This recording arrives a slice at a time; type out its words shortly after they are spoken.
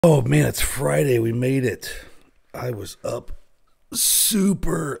Oh man, it's Friday. We made it. I was up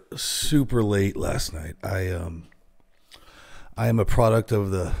super late last night. I am a product of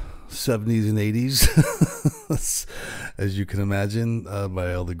the 70s and 80s, as you can imagine,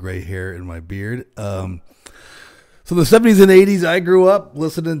 by all the gray hair in my beard. So the 70s and 80s, I grew up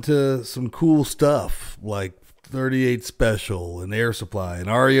listening to some cool stuff like 38 Special and Air Supply and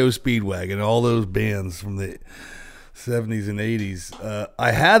REO Speedwagon and all those bands from the 70s and 80s.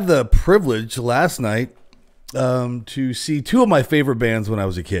 I had the privilege last night to see two of my favorite bands when I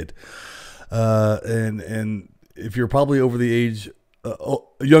was a kid. And if you're probably over the age,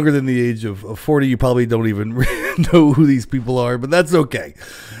 younger than the age of 40, you probably don't even know who these people are, but that's okay.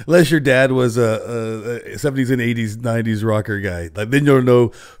 Unless your dad was a 70s and 80s, 90s rocker guy. Then you'll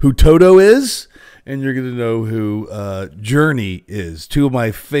know who Toto is, and you're going to know who Journey is. Two of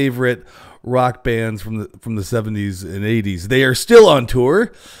my favorite rock bands from the 70s and 80s. They are still on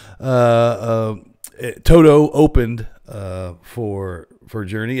tour. Toto opened for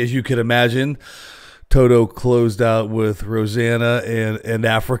Journey, as you can imagine. Toto closed out with Rosanna and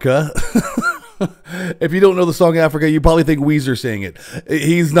Africa. If you don't know the song Africa, you probably think Weezer sang it.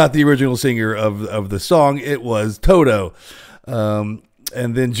 He's not the original singer of the song. It was Toto. And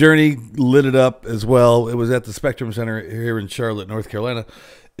then Journey lit it up as well. It was at the Spectrum Center here in Charlotte, North Carolina.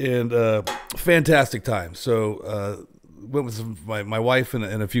 And fantastic time. So went with my wife and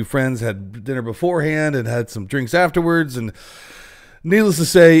a few friends, had dinner beforehand and had some drinks afterwards. And needless to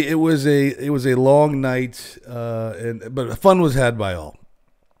say, it was a long night, but fun was had by all.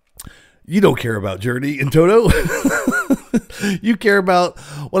 You don't care about Journey and Toto. You care about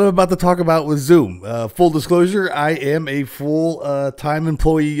what I'm about to talk about with Zoom. Full disclosure, I am a full-time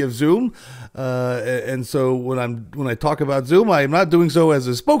employee of Zoom. And so when I talk about Zoom, I am not doing so as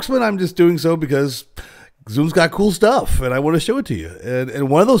a spokesman. I'm just doing so because Zoom's got cool stuff, and I want to show it to you. And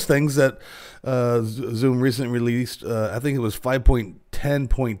one of those things that Zoom recently released, I think it was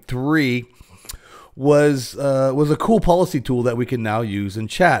 5.10.3, was a cool policy tool that we can now use in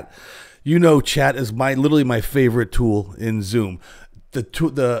chat. You know, chat is literally my favorite tool in Zoom.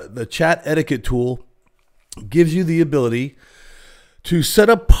 The Chat Etiquette tool gives you the ability to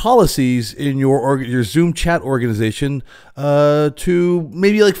set up policies in your Zoom chat organization to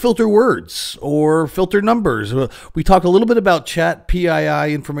maybe like filter words or filter numbers. We talk a little bit about chat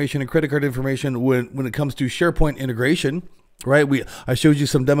PII information and credit card information when it comes to SharePoint integration, right? I showed you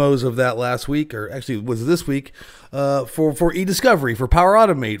some demos of that last week, or actually it was this week, for eDiscovery, for Power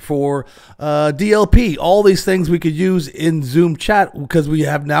Automate, for DLP, all these things we could use in Zoom chat because we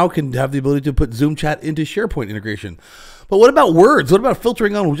can have the ability to put Zoom chat into SharePoint integration. But what about words? What about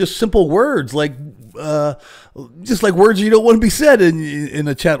filtering on just simple words, like just like words you don't want to be said in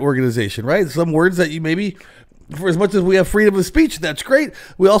a chat organization, right? Some words that you maybe, for as much as we have freedom of speech, that's great.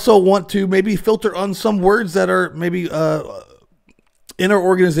 We also want to maybe filter on some words that are maybe in our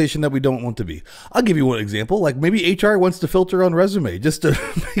organization that we don't want to be. I'll give you one example. Like maybe HR wants to filter on resume just to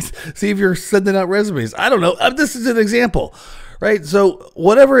see if you're sending out resumes. I don't know. This is an example, right? So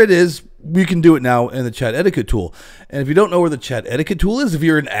whatever it is, we can do it now in the Chat Etiquette tool. And if you don't know where the Chat Etiquette tool is, if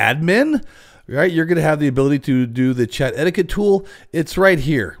you're an admin, right, you're going to have the ability to do the Chat Etiquette tool. It's right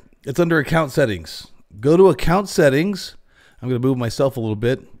here. It's under Account Settings. Go to Account Settings. I'm going to move myself a little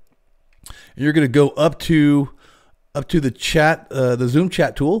bit. And you're going to go up to the chat, the Zoom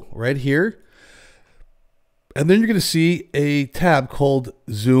chat tool right here. And then you're going to see a tab called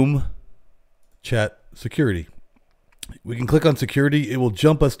Zoom Chat Security. We can click on security. It will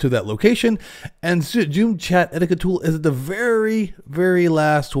jump us to that location. And Zoom Chat Etiquette tool is the very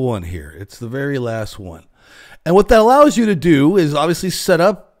last one here. It's the very last one. And what that allows you to do is obviously set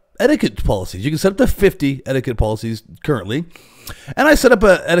up etiquette policies. You can set up to 50 etiquette policies currently. And I set up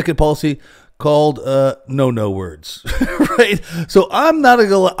an etiquette policy called no words, right? So I'm not going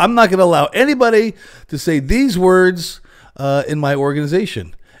to allow anybody to say these words in my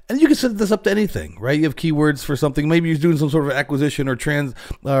organization. And you can set this up to anything, right? You have keywords for something. Maybe you're doing some sort of acquisition or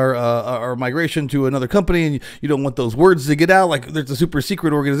migration to another company, and you don't want those words to get out. Like there's a super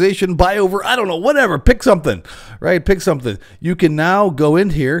secret organization, buy over, I don't know, whatever. Pick something, right? Pick something. You can now go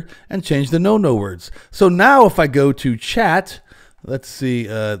in here and change the no words. So now if I go to chat, let's see,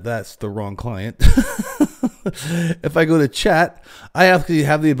 that's the wrong client. If I go to chat, I actually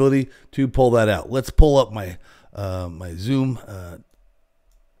have the ability to pull that out. Let's pull up my my Zoom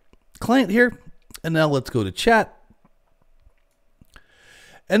client here, and now let's go to chat.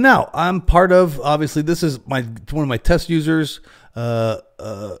 And now I'm part of, obviously this is one of my test users,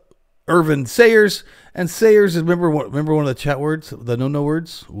 Irvin Sayers, and Sayers is remember one of the chat words, the no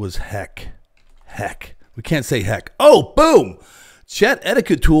words was heck. We can't say heck. Oh, boom! Chat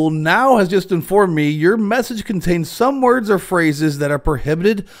Etiquette tool now has just informed me your message contains some words or phrases that are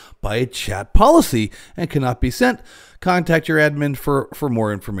prohibited by a chat policy and cannot be sent. Contact your admin for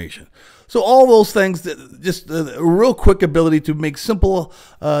more information. So all those things, just a real quick ability to make simple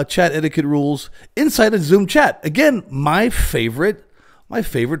chat etiquette rules inside of Zoom chat. Again, my favorite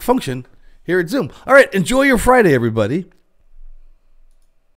function here at Zoom. All right, enjoy your Friday, everybody.